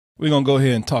we're going to go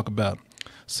ahead and talk about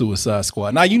Suicide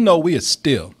Squad. Now, you know we are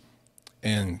still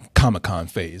in Comic-Con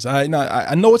phase. I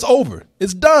know it's over.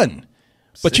 It's done.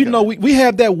 But you know, we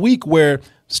have that week where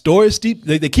stories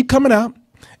they keep coming out.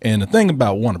 And the thing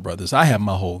about Warner Brothers, I have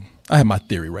my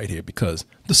theory right here, because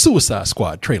the Suicide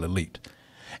Squad trailer leaked.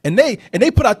 And they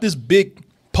put out this big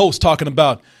post talking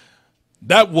about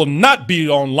that will not be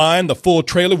online, the full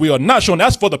trailer. We are not showing.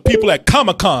 That's for the people at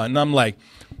Comic-Con. And I'm like,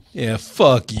 yeah,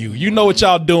 fuck you. You know what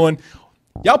y'all doing.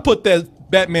 Y'all put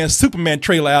that Batman Superman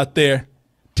trailer out there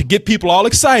to get people all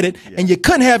excited, and you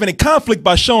couldn't have any conflict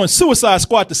by showing Suicide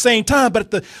Squad at the same time.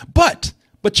 But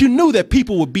you knew that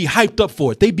people would be hyped up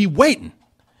for it. They'd be waiting.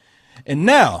 And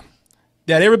now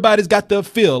that everybody's got the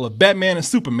feel of Batman and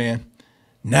Superman,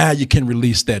 now you can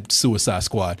release that Suicide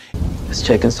Squad. It's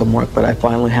taken some work, but I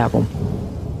finally have them.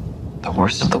 The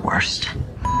worst of the worst.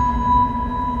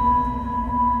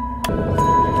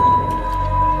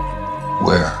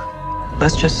 Where?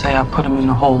 Let's just say I put them in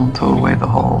a hole, threw away the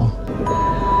hole.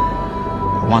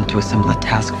 I want to assemble a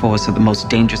task force of the most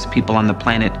dangerous people on the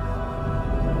planet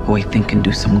who I think can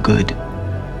do some good.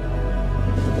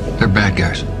 They're bad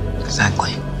guys.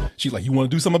 Exactly. She's like, you want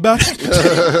to do something about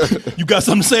it? You got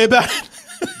something to say about it?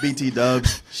 BT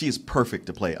Dubs, she is perfect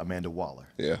to play Amanda Waller.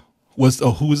 Yeah. Who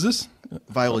is this?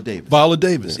 Viola Davis. Viola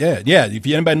Davis, yeah. If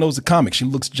anybody knows the comic, she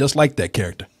looks just like that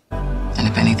character. And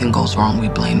if anything goes wrong, we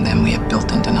blame them. We have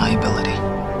built-in deniability.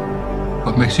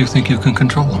 What makes you think you can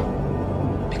control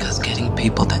them? Because getting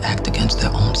people to act against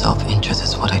their own self-interest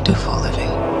is what I do for a living.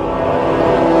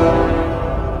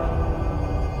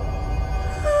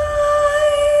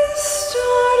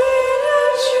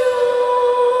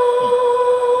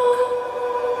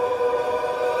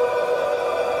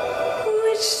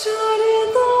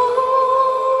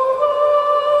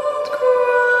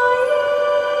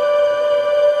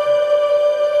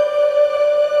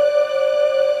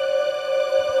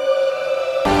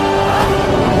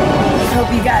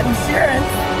 Hope you got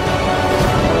insurance.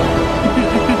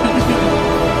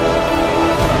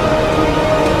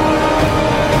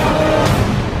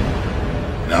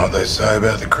 Know what they say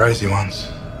about the crazy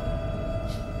ones?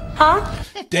 Huh?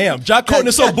 Damn, Jock Courtney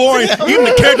is so boring. Even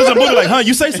the characters in the movie like, huh,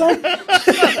 you say something?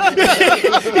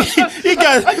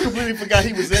 I completely forgot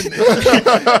he was in this.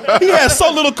 He has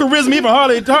so little charisma.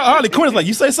 Even Harley Quinn is like,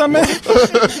 you say something, man?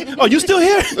 Oh, you still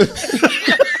here?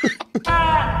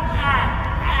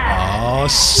 Oh,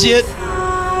 shit.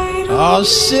 Oh,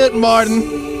 shit, Martin.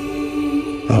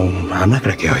 Oh, I'm not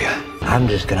gonna kill you. I'm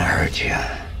just gonna hurt you.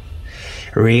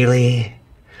 Really,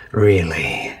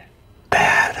 really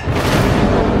bad.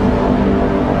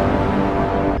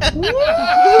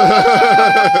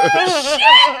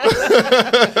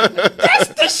 That's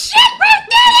the shit right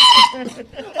there!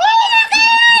 Oh my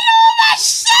god! Oh my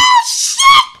shit!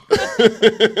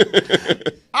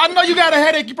 I know you got a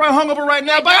headache. You probably hungover right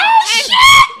now, but Oh shit!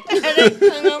 Oh, did you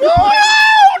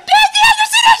ever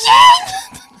see that shit?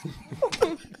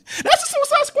 that's the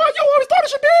Suicide Squad. You always thought it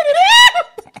should be in it.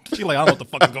 She like, I don't know what the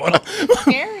fuck is going on.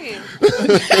 Scary.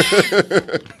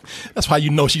 That's why you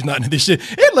know she's not into this shit.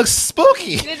 It looks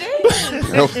spooky. It is.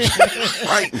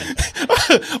 Right.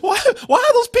 Why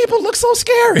do those people look so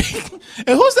scary?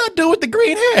 And who's that dude with the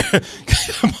green hair?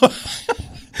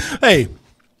 Hey.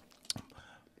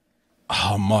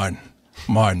 Oh,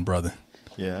 Martin, brother.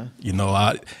 Yeah. You know,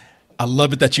 I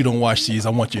love it that you don't watch these. I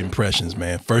want your impressions,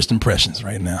 man. First impressions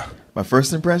right now. My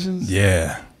first impressions?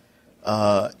 Yeah.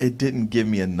 It didn't give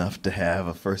me enough to have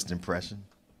a first impression.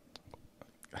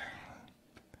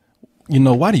 You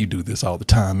know, why do you do this all the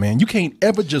time, man? You can't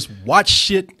ever just watch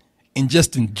shit and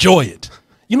just enjoy it.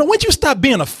 You know, when'd you stop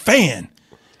being a fan?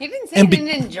 He didn't say he didn't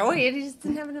enjoy it. He just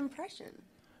didn't have an impression.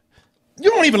 You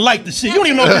don't even like the shit. You don't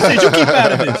even know what this is. You keep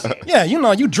out of this. Yeah, you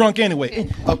know, you drunk anyway.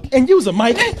 And use a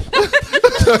mic.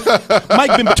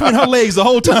 Mike been between her legs the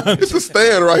whole time. It's a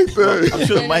stand right there. I'm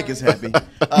sure the mic is happy.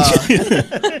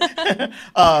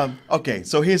 Okay,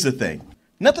 so here's the thing.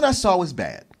 Nothing I saw was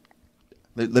bad.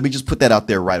 Let me just put that out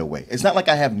there right away. It's not like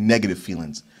I have negative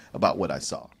feelings about what I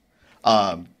saw.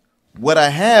 What I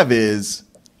have is,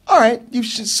 all right, you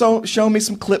should show me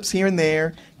some clips here and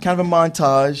there, kind of a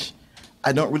montage.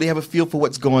 I don't really have a feel for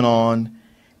what's going on.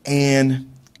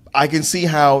 And I can see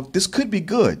how this could be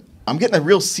good. I'm getting a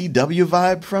real CW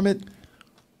vibe from it.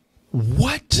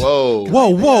 What? Whoa.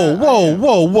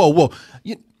 Whoa.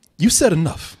 You said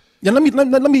enough. Yeah, let me,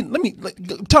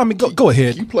 Tommy, go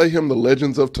ahead. You play him the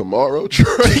Legends of Tomorrow train.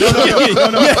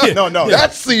 No.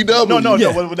 That's CW. No.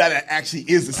 Yeah. Well, that actually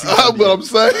is the CW. But I'm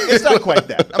saying. It's not quite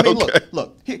that. I mean, Okay.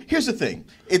 look. Here's the thing.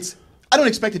 I don't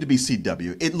expect it to be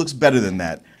CW. It looks better than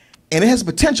that. And it has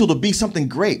potential to be something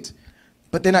great.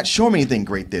 but they're not showing me anything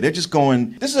great there. They're just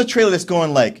going, this is a trailer that's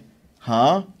going like,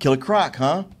 huh? Killer Croc,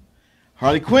 huh?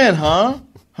 Harley Quinn, huh?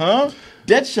 Huh?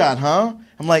 Deadshot, huh?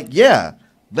 I'm like, yeah,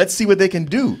 let's see what they can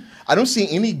do. I don't see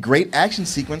any great action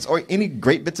sequence or any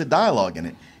great bits of dialogue in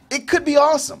it. It could be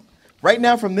awesome. Right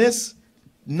now from this,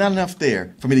 not enough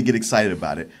there for me to get excited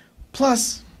about it.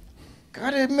 Plus,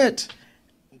 gotta admit,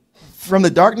 from The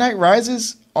Dark Knight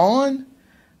Rises on,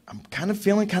 I'm kind of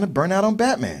feeling kind of burnt out on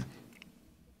Batman.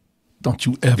 Don't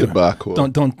you ever. Goodbye, Corey.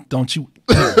 Don't you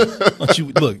ever. Don't you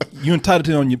look, you're entitled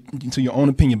to your own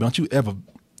opinion, but don't you ever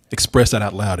express that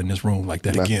out loud in this room like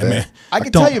that again, man. I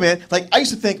can tell you, man, like I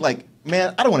used to think like,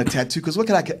 man, I don't want a tattoo because what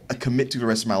can I commit to the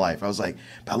rest of my life? I was like,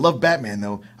 but I love Batman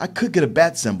though. I could get a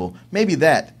bat symbol, maybe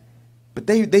that. But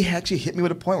they actually hit me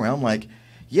with a point where I'm like,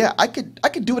 yeah, I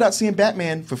could do without seeing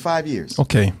Batman for 5 years.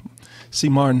 Okay. See,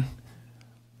 Martin,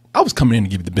 I was coming in to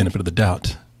give you the benefit of the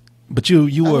doubt. But you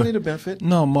were. I don't need a benefit.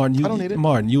 No, Martin, I don't need it.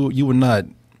 Martin, you were not.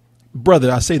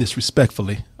 Brother, I say this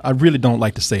respectfully. I really don't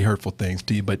like to say hurtful things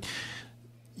to you, but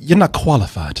you're not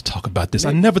qualified to talk about this.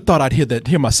 I never thought I'd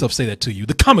hear myself say that to you,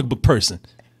 the comic book person.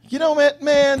 You know,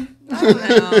 man. I don't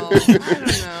know.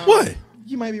 What?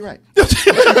 You might be right.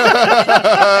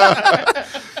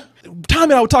 Tommy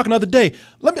and I were talking the other day.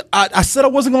 I said I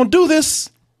wasn't going to do this.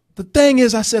 The thing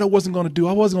is, I said I wasn't going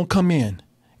to come in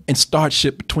and start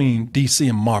shit between DC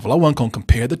and Marvel. I wasn't going to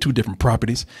compare the two different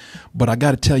properties. But I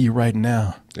got to tell you right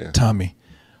now, Tommy,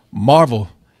 Marvel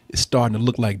is starting to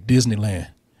look like Disneyland.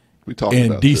 We talking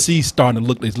about DC starting to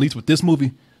look, at least with this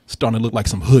movie, starting to look like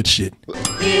some hood shit.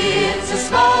 It's a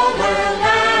small world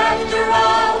after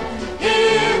all.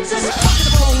 It's a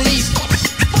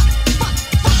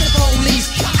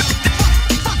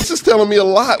This is telling me a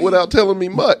lot without telling me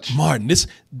much. Martin,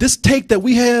 this take that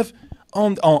we have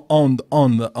on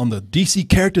the DC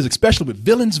characters, especially with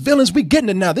villains, we getting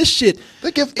it now. This shit.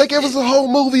 They give us a whole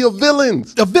movie of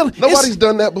villains. Nobody's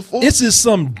done that before. This is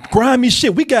some grimy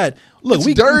shit. We got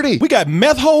dirty. We got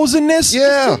meth holes in this.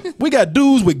 Yeah. We got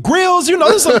dudes with grills. You know,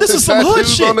 this is some hood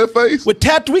shit. On their face. With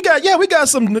tattoo. We got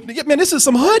some. Man, this is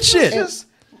some hood shit. Just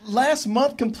last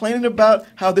month complaining about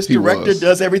how this director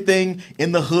does everything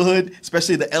in the hood,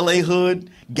 especially the LA hood,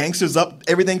 gangsters up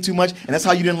everything too much, and that's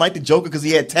how you didn't like the Joker because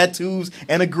he had tattoos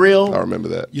and a grill. I remember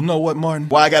that. You know what, Martin?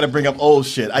 Why I got to bring up old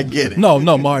shit? I get it. No,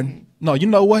 Martin. No, you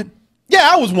know what? Yeah,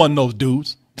 I was one of those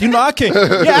dudes. You know, I can't.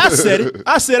 Yeah, I said it.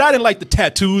 I said I didn't like the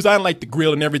tattoos. I didn't like the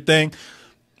grill and everything.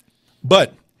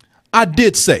 But I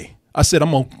did say, I said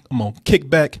I'm gonna kick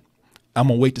back. I'm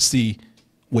gonna wait to see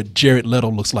what Jared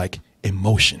Leto looks like in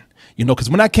motion. You know, because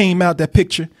when I came out that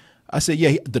picture, I said,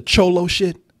 yeah, the cholo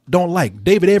shit, don't like.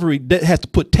 David Avery has to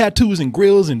put tattoos and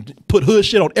grills and put hood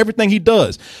shit on everything he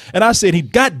does. And I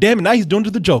said, goddamn it, now he's doing it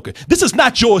to the Joker. This is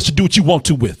not yours to do what you want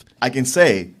to with. I can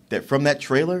say that from that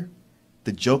trailer,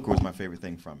 the Joker was my favorite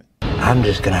thing from it. I'm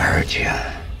just gonna hurt you.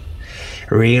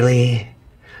 Really,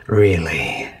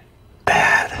 really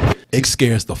bad. It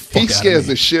scares the fuck out of me. He scares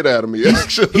the shit out of me,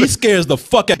 actually. He scares the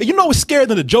fuck out. You know what's scarier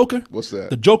than the Joker? What's that?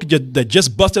 The Joker that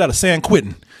just busted out of San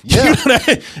Quentin. Yeah. You know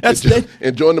that?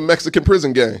 Enjoying the Mexican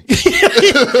prison game.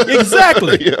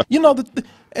 Exactly. Yeah. You know,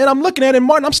 and I'm looking at it,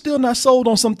 Martin, I'm still not sold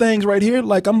on some things right here.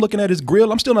 Like, I'm looking at his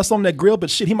grill. I'm still not sold on that grill, but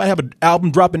shit, he might have an album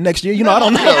dropping next year. You know, I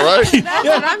don't know. Yeah, right? That's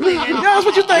what I'm thinking. Yeah, that's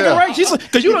what you're thinking, right?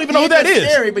 Because you don't even know who that is.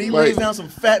 Scary, but he lays down some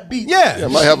fat beats. Yeah.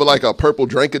 Might have a purple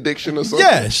drink addiction or something.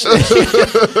 Yeah.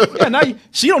 Yeah, now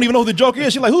she don't even know who the Joker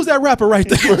is. She's like, who's that rapper right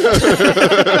there?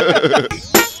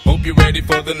 Hope you're ready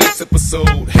for the next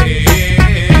episode.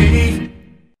 Hey,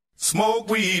 smoke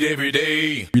weed every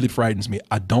day. Really frightens me.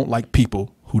 I don't like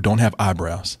people who don't have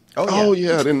eyebrows. Oh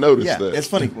yeah, I didn't notice that. It's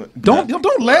funny. Don't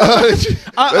laugh.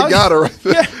 That got her right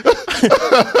there. Yeah.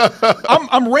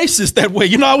 I'm racist that way.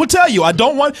 You know, I will tell you,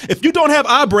 if you don't have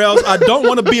eyebrows, I don't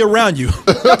want to be around you.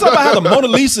 Y'all talk about how the Mona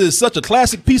Lisa is such a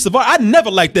classic piece of art. I never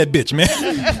liked that bitch, man.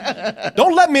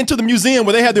 Don't let me into the museum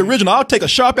where they have the original. I'll take a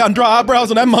sharp out and draw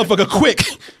eyebrows on that motherfucker quick.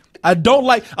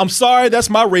 I'm sorry, that's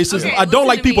my racism. Okay, I don't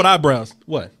like people with me. eyebrows.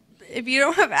 What? If you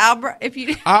don't have eyebrows,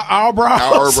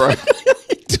 Eyebrows. Eyebrows.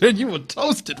 Dude, you were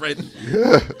toasted right now.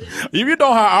 Yeah. If you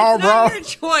don't have it's not eyebrows.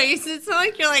 your choice. It's not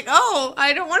like you're like, oh,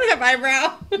 I don't want to have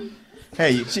eyebrows.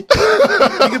 Hey, you could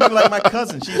be like my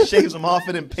cousin. She shaves them off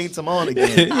and then paints them on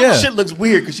again. Yeah. Shit looks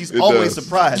weird because she's always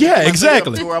surprised. Yeah, When I bring it up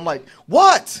exactly. to her, I'm like,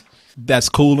 what? That's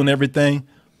cool and everything,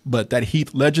 but that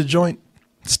Heath Ledger joint,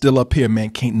 still up here, man.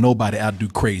 Can't nobody outdo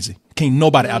Crazy. Can't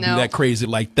nobody outdo that crazy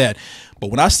like that. But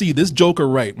when I see this Joker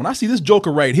right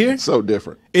here, so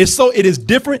different. It is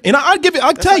different, and I'll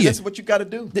tell you, that's what you got to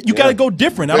do. You got to go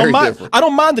different. I don't mind. I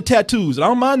don't mind the tattoos. I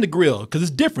don't mind the grill because it's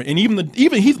different. And even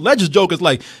Heath Ledger's Joker's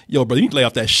like, yo, bro, you need to lay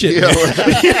off that shit. Yeah,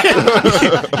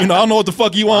 right. I don't know what the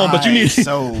fuck you on, but you need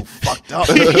so fucked up.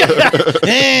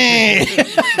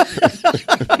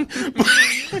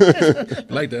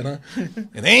 Like that, huh?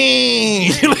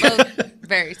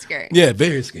 Very scary. Yeah,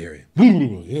 very scary.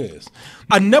 Yes.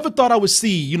 I never thought I would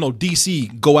see,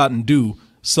 DC go out and do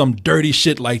some dirty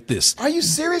shit like this. Are you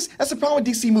serious? That's the problem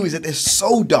with DC movies, that they're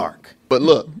so dark. But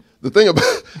look, the thing about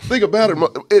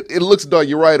it looks dark.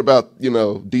 You're right about,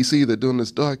 DC, they're doing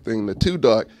this dark thing, they're too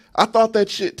dark. I thought that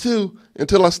shit too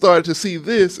until I started to see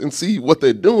this and see what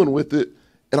they're doing with it,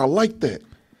 and I like that.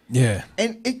 Yeah,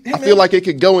 and I feel like it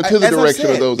could go into the direction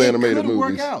of those animated movies.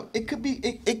 Work out. It could be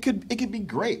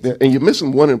great. Yeah, and you're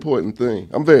missing one important thing.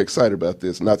 I'm very excited about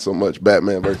this. Not so much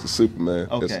Batman versus Superman,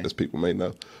 as people may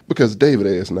know, because David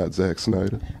A. is not Zack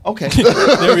Snyder. Okay,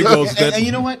 there he goes. And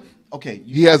you know what? Okay,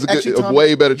 he has a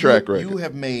way better track record. You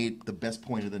have made the best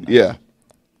point of the night. Yeah.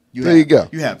 There you go.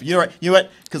 You have. You're right. You know what?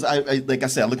 Because I like I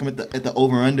said, I look at the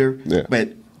over under. Yeah. But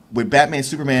with Batman,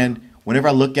 Superman, whenever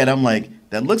I look at it, I'm like,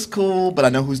 that looks cool, but I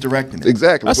know who's directing it.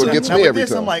 Exactly. That's what gets me every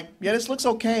time. I'm like, yeah, this looks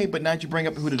okay, but now that you bring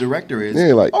up who the director is,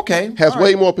 yeah, like, okay, has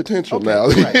way more potential now.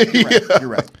 You're right. You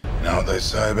know what they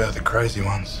say about the crazy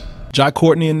ones? Jai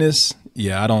Courtney in this,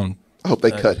 I don't. I hope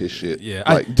they cut his shit. Yeah,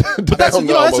 but that's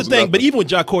the thing. But even with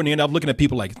Jai Courtney, and I'm looking at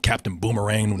people like Captain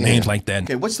Boomerang, names like that.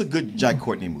 Okay, what's the good Jai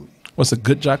Courtney movie? What's a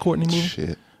good Jai Courtney movie?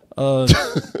 Shit.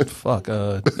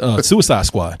 Suicide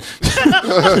Squad.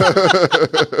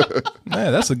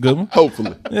 Man, that's a good one.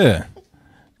 Hopefully. Yeah.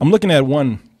 I'm looking at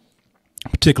one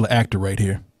particular actor right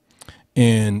here,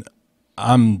 and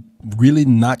I'm really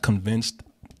not convinced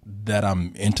that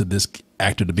I'm into this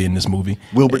actor to be in this movie.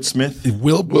 Wilbert Smith?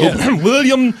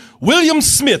 William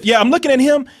Smith. Yeah, I'm looking at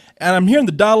him, and I'm hearing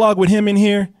the dialogue with him in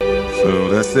here. So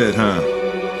that's it, huh?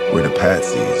 We're the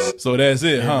patsies. So that's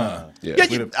it, huh? Yeah.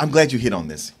 I'm glad you hit on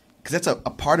this, because that's a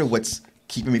part of what's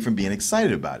keeping me from being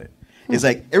excited about it. It's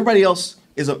like everybody else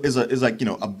is like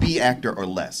a B actor or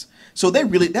less. So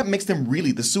that makes them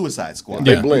really the Suicide Squad.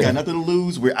 They blend. We got nothing to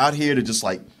lose. We're out here to just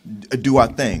like do our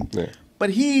thing. Yeah. But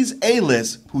he's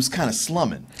A-list who's kind of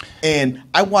slumming. And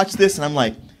I watch this and I'm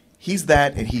like, he's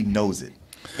that and he knows it.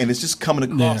 And it's just coming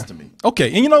across to me. Okay,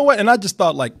 and you know what? And I just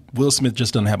thought like Will Smith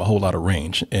just doesn't have a whole lot of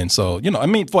range. And so,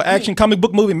 for action comic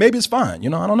book movie, maybe it's fine.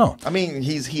 I don't know. I mean,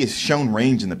 he has shown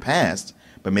range in the past,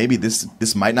 but maybe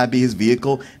this might not be his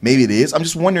vehicle. Maybe it is. I'm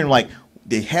just wondering, like,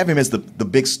 they have him as the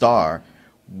big star.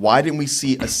 Why didn't we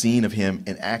see a scene of him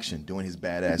in action doing his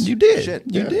badass shit?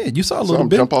 You did. You saw a little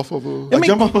bit. Jump off of a...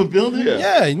 jump off a building?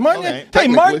 Yeah. Martin. Okay. Hey,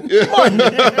 Martin,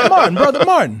 brother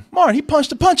Martin. Martin, he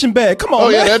punched a punching bag. Come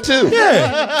on, man. Yeah, that too.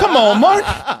 Yeah. Come on, Martin.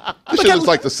 This shit looks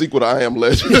like the sequel to I Am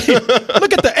Legend.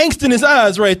 Look at the angst in his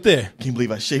eyes right there. Can't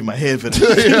believe I shaved my head for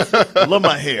this. I love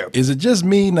my hair. Is it just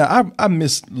me? Now, I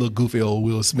miss little goofy old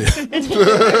Will Smith.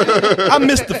 I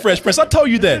miss the Fresh Prince. I told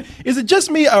you that. Is it just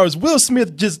me, or is Will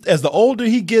Smith just, as the older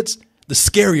he gets, the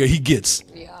scarier he gets?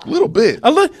 Yeah. A little bit.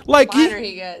 Like the finer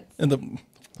he gets. And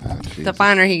the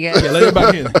finer he gets. Yeah, let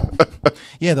everybody hear.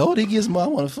 Yeah, the older he gets, more I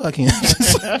want to fuck him.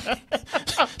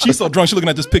 She's so drunk, she's looking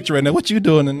at this picture right now. What you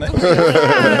doing tonight?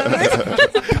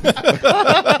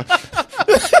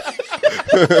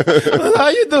 How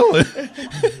you doing?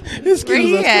 Where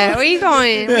you at? Where you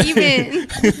going? Where you been?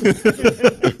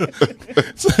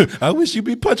 So, I wish you'd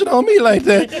be punching on me like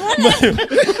that.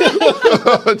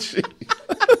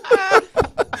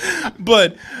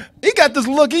 But he got this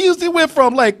look. He went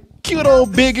from like cute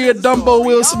old big ear Dumbo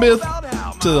Will Smith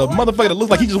to a motherfucker that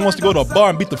looks like he just wants to go to a bar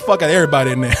and beat the fuck out of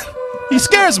everybody in there. He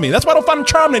scares me. That's why I don't find him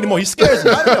charming anymore. He scares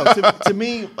me. I don't know. To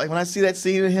me, like when I see that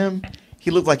scene of him,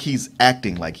 he looks like he's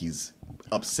acting like he's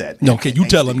upset. No, okay, you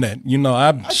tell him that. You know,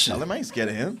 I tell him I ain't scared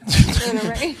of him.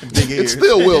 It's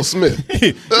still Will Smith.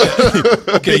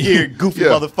 Okay, big ear, goofy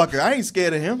motherfucker. I ain't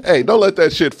scared of him. Hey, don't let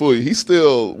that shit fool you. He's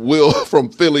still Will from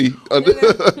Philly.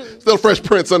 Still Fresh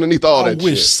Prince underneath all that shit.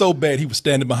 I wish so bad he was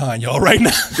standing behind y'all right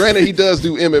now. Granted, he does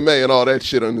do MMA and all that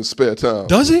shit in his spare time.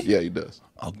 Does he? Yeah, he does.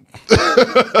 I'm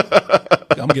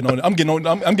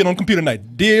getting on computer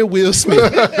night. Dear Will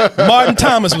Smith, Martin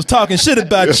Thomas was talking shit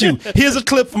about you. Here's a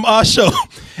clip from our show.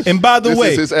 And by the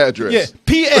way, this is his address. Yeah.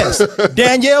 P.S.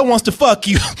 Danielle wants to fuck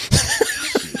you.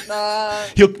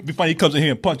 He'll be funny. He comes in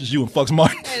here and punches you and fucks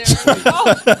Martin.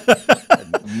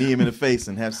 Knee him in the face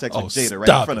and have sex with Jada right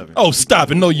in front of him. Oh,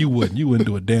 stop it. No, you wouldn't. You wouldn't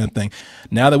do a damn thing.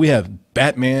 Now that we have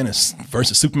Batman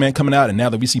versus Superman coming out, and now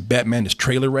that we see Batman, this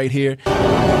trailer right here.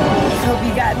 hope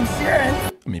you got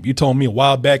insurance. I mean, if you told me a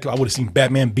while back I would have seen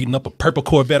Batman beating up a purple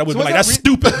Corvette, I would have been like, that's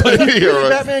stupid. Really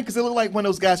Batman? Because it looked like one of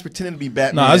those guys pretending to be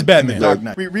Batman. Nah, it's Batman. in the Dark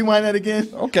Knight. Rewind that again.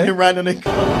 Okay. And riding on the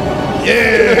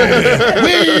Yeah.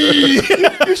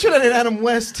 You should have did Adam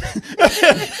West.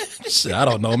 Shit, I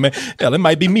don't know, man. Hell, it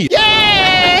might be me.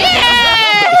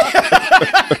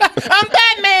 I'm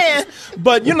Batman.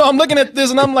 But you know, I'm looking at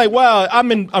this and I'm like, wow, I'm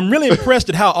really impressed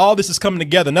at how all this is coming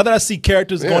together. Now that I see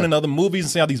characters going in other movies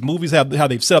and see how these movies how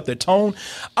they've set up their tone,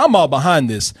 I'm all behind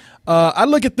this. I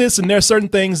look at this and there are certain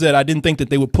things that I didn't think that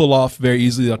they would pull off very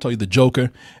easily. I'll tell you the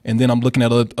Joker, and then I'm looking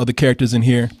at other characters in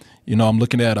here. You know, I'm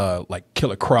looking at like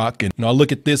Killer Croc, and you know, I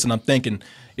look at this and I'm thinking,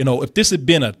 you know, if this had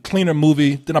been a cleaner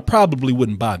movie, then I probably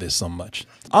wouldn't buy this so much.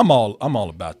 I'm all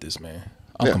about this, man.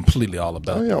 I'm completely all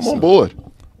about this. Yeah, I'm on board.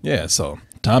 Yeah, so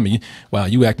Tommy, wow,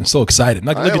 you acting so excited.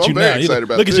 Look at you now.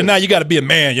 Look at you now. You got to be a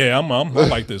man. Yeah, I'm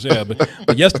like this. Yeah,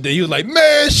 but yesterday he was like,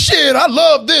 man, shit, I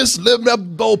love this. Living up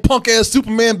old punk ass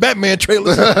Superman, Batman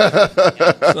trailers,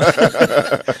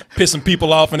 pissing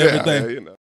people off and everything. You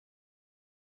know.